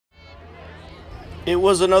It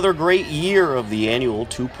was another great year of the annual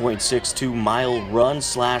 2.62-mile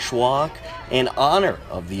run/walk in honor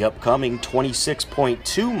of the upcoming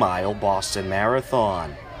 26.2-mile Boston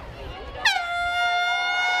Marathon.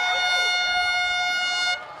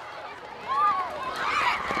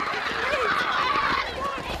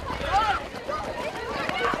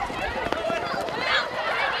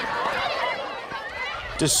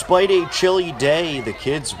 Despite a chilly day, the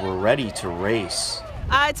kids were ready to race.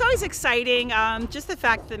 It's always exciting, just the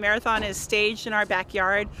fact that the marathon is staged in our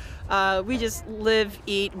backyard. We just live,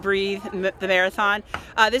 eat, breathe the marathon.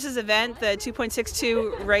 This is an event, the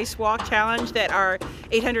 2.62 Race Walk Challenge, that our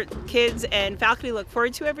 800 kids and faculty look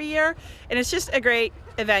forward to every year. And it's just a great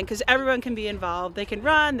event because everyone can be involved. They can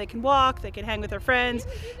run, they can walk, they can hang with their friends,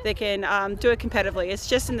 they can do it competitively. It's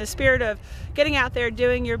just in the spirit of getting out there,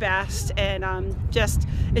 doing your best, and just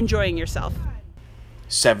enjoying yourself.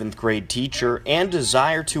 7th grade teacher and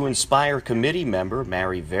Desire to Inspire committee member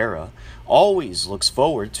Mary Vera always looks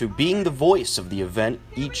forward to being the voice of the event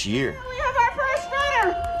each year. We have our first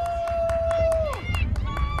runner.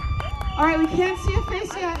 All right, we can't see a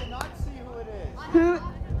face yet. I cannot see who it is.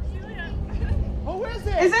 Who is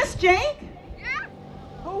it? Is this Jake? Yeah.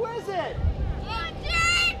 Who is it?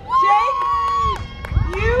 Jake!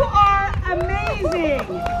 You are amazing.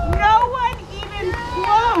 No one even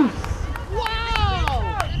close.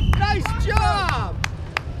 Wow! Nice job!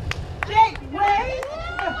 Jake, wait!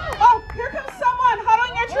 Oh, here comes someone hot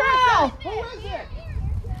on your trail! Who is it?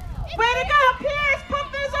 Way to go, Pierce! Pump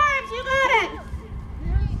those arms, you got it!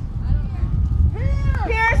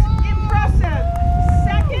 Pierce, impressive!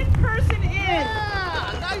 Second person in!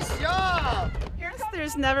 Yeah, nice job!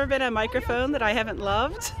 There's never been a microphone that I haven't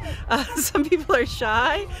loved. Some people are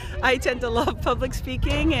shy. I tend to love public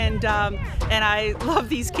speaking, and I love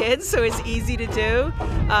these kids, so it's easy to do.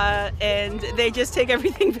 And they just take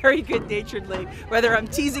everything very good-naturedly, whether I'm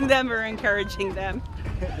teasing them or encouraging them.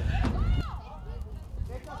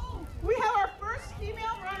 We have our first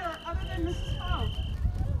female runner other than Mrs. Ho.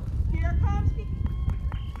 Here comes Kiki.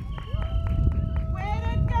 Way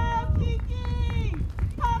to go, Kiki!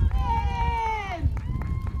 Pump it in!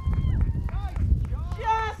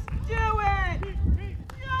 Just do it!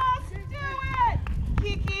 Just do it!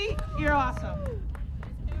 Kiki, you're awesome.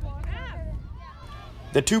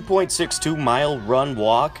 The 2.62-mile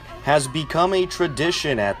run-walk has become a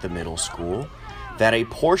tradition at the middle school that a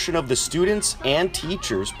portion of the students and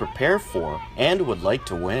teachers prepare for and would like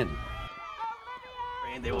to win.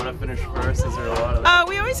 They want to finish first. Is there a lot of that?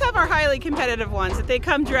 We always have our highly competitive ones that they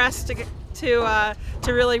come dressed to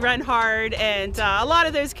really run hard, and a lot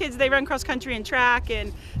of those kids, they run cross country and track,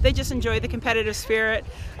 and they just enjoy the competitive spirit.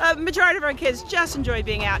 Majority of our kids just enjoy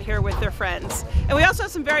being out here with their friends. And we also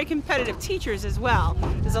have some very competitive teachers as well.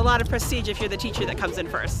 There's a lot of prestige if you're the teacher that comes in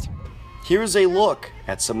first. Here's a look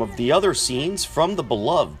at some of the other scenes from the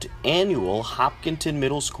beloved annual Hopkinton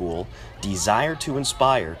Middle School Desire to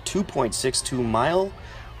Inspire 2.62-mile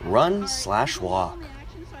run/walk.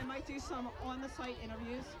 So I might do some on-the-site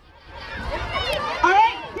interviews. All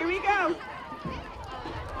right, here we go.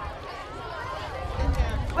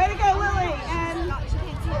 Way to go, Lily. And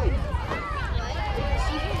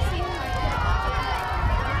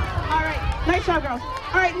all right, nice job, girls.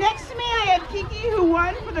 All right, next to me I have Kiki, who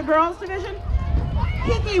won for the girls division.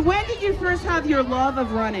 Kiki, when did you first have your love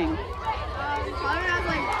of running? Probably when I was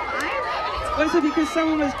like 5. Was it because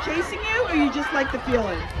someone was chasing you, or you just like the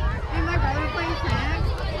feeling? And my brother playing tag.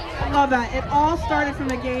 I love that. It all started from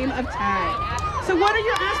a game of tag. So what are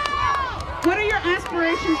your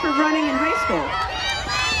aspirations for running in high school?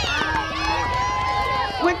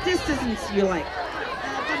 What distance do you like?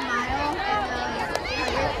 The mile and the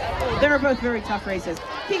 100. They were both very tough races.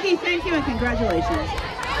 Kiki, thank you and congratulations.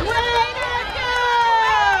 Way to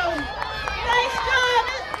go! Nice job,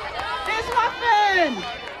 Miss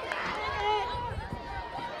Hopkinton!